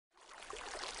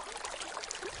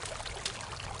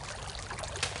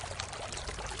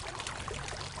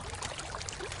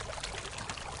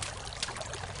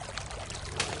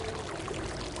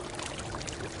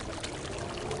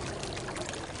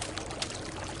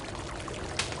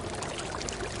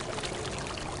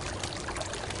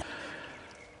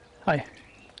Hi,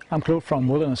 I'm Claude from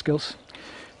Wilderness Skills.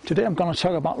 Today I'm going to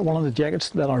talk about one of the jackets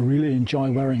that I really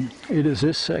enjoy wearing. It is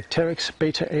this Arcteryx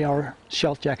Beta AR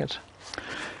shell jacket.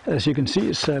 As you can see,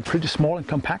 it's pretty small and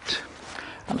compact,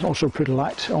 and it's also pretty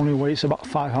light. It only weighs about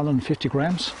 550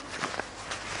 grams.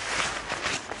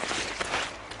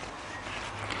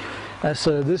 As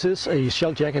this is a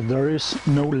shell jacket, there is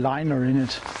no liner in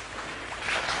it.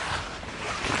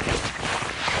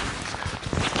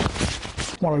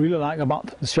 What I really like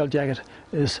about the shell jacket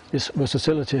is its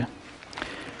versatility.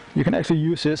 You can actually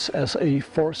use this as a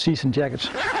four-season jacket.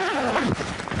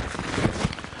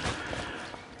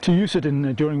 To use it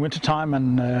during winter time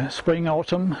and spring,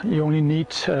 autumn, you only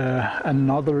need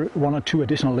another 1 or 2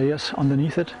 additional layers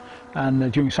underneath it.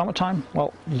 And during summertime,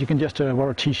 well, you can just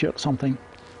wear a t-shirt or something.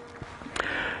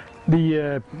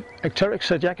 The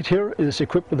Arcteryx jacket here is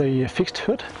equipped with a fixed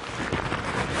hood.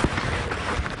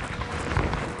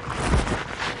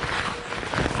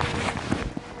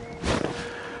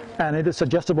 And it is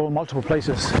adjustable in multiple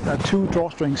places. There are 2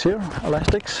 drawstrings here,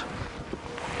 elastics,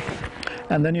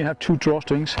 and then you have 2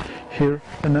 drawstrings here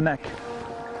in the neck.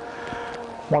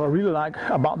 What I really like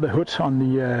about the hood on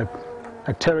the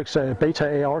Arcteryx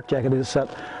Beta AR jacket is that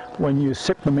when you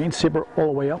zip the main zipper all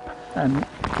the way up and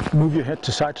move your head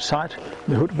to side,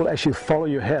 the hood will actually follow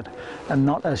your head, and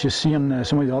not as you see on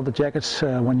some of the other jackets.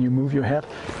 When you move your head,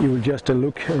 you will just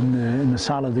look in the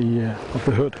side of the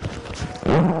hood.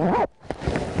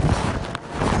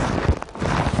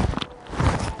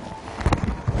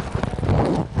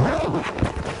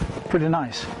 Pretty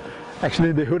nice.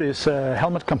 Actually, the hood is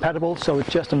helmet compatible, so it's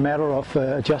just a matter of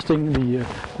adjusting the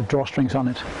drawstrings on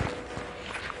it.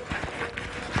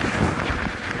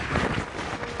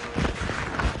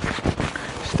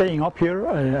 Staying up here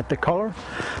at the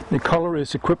collar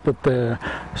is equipped with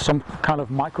some kind of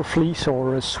micro fleece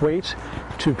or a suede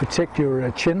to protect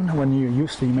your chin when you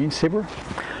use the main zipper.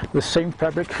 The same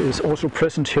fabric is also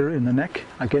present here in the neck,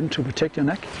 again to protect your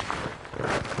neck.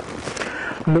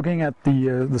 Looking at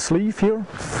the sleeve here,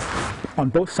 on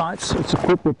both sides it's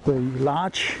equipped with a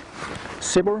large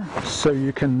zipper so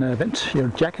you can vent your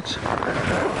jacket.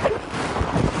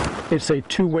 It's a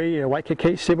 2-way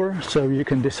YKK zipper, so you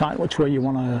can decide which way you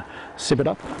want to zip it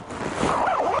up.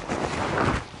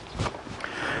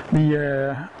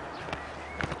 The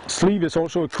sleeve is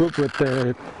also equipped with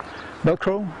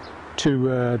Velcro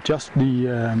to adjust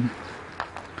the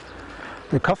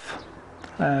cuff.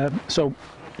 So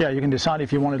yeah, you can decide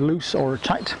if you want it loose or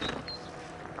tight.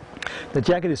 The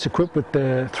jacket is equipped with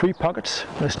 3 pockets.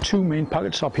 There's 2 main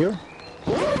pockets up here.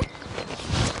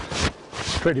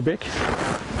 Pretty big.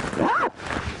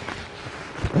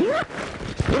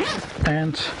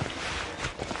 And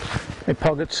a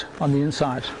pocket on the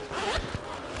inside.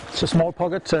 It's a small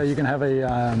pocket. You can have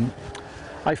a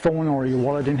iPhone or your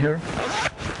wallet in here.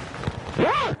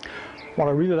 What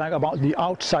I really like about the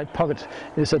outside pocket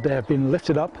is that they have been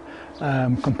lifted up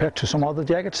compared to some other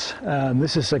jackets.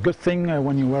 This is a good thing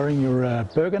when you're wearing your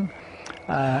Bergen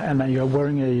and you're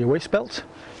wearing a waist belt.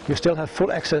 You still have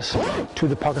full access to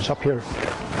the pockets up here.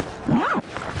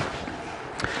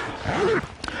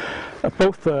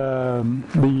 Both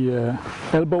the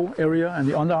elbow area and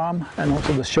the underarm and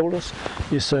also the shoulders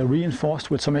is reinforced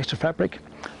with some extra fabric.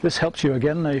 This helps you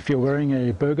again if you're wearing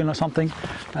a Bergen or something.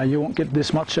 You won't get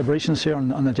this much abrasions here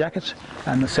on the jacket,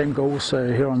 and the same goes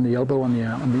here on the elbow and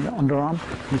on the underarm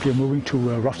if you're moving to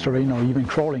rough terrain or even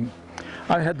crawling.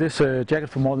 I had this jacket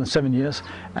for more than 7 years,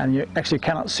 and you actually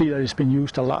cannot see that it's been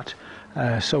used a lot,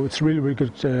 so it's really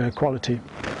good quality.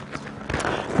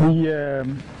 The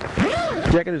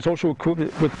jacket is also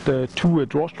equipped with 2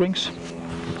 drawstrings,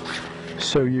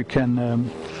 so you can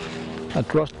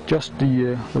adjust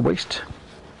the waist.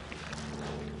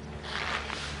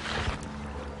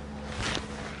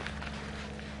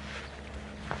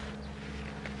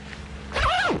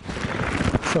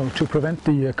 So to prevent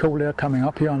the cold air coming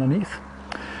up here underneath.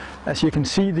 As you can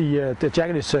see, the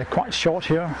jacket is quite short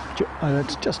here.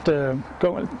 It's just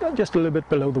going just a little bit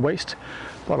below the waist,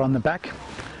 but on the back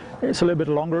it's a little bit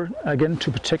longer, again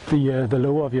to protect the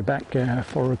lower of your back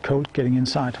for cold getting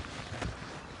inside.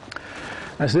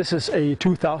 As this is a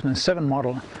 2007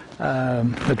 model,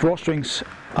 the drawstrings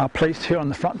are placed here on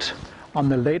the front. On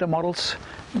the later models,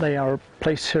 they are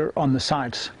placed here on the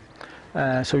sides.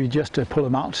 So you just pull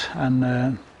them out,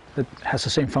 and it has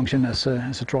the same function as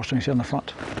the drawstrings here on the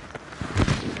front.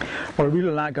 What I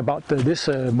really like about this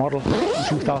model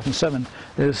in 2007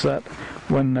 is that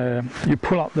when you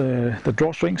pull out the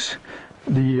drawstrings,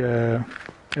 the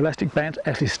elastic band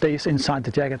actually stays inside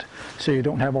the jacket, so you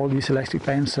don't have all these elastic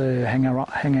bands hanging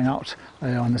out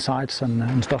on the sides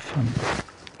and stuff.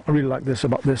 I really like this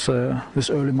about this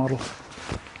early model.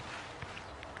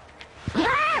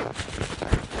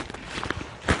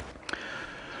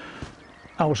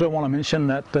 I also want to mention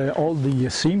that all the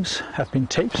seams have been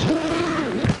taped,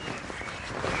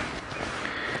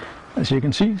 as you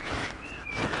can see.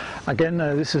 Again,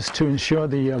 this is to ensure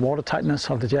the water tightness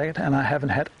of the jacket, and I haven't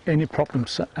had any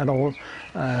problems at all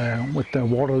with the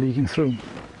water leaking through.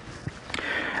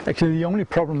 Actually, the only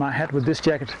problem I had with this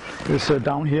jacket is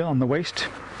down here on the waist.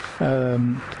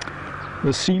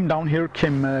 The seam down here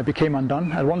became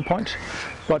undone at one point,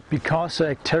 but because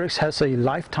Arcteryx has a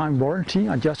lifetime warranty,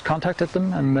 I just contacted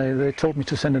them and they told me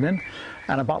to send it in.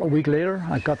 And about a week later,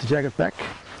 I got the jacket back,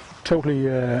 totally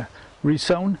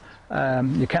re-sewn.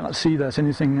 You cannot see there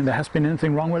has been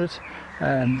anything wrong with it,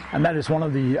 and that is one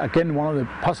of the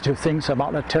positive things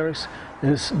about Arcteryx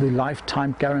is the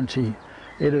lifetime guarantee.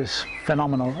 It is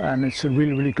phenomenal, and it's a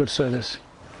really, really good service.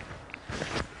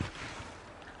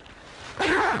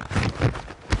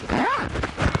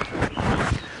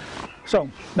 So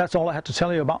that's all I had to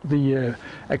tell you about the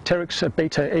Arcteryx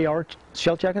Beta AR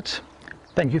shell jacket.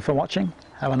 Thank you for watching.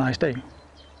 Have a nice day.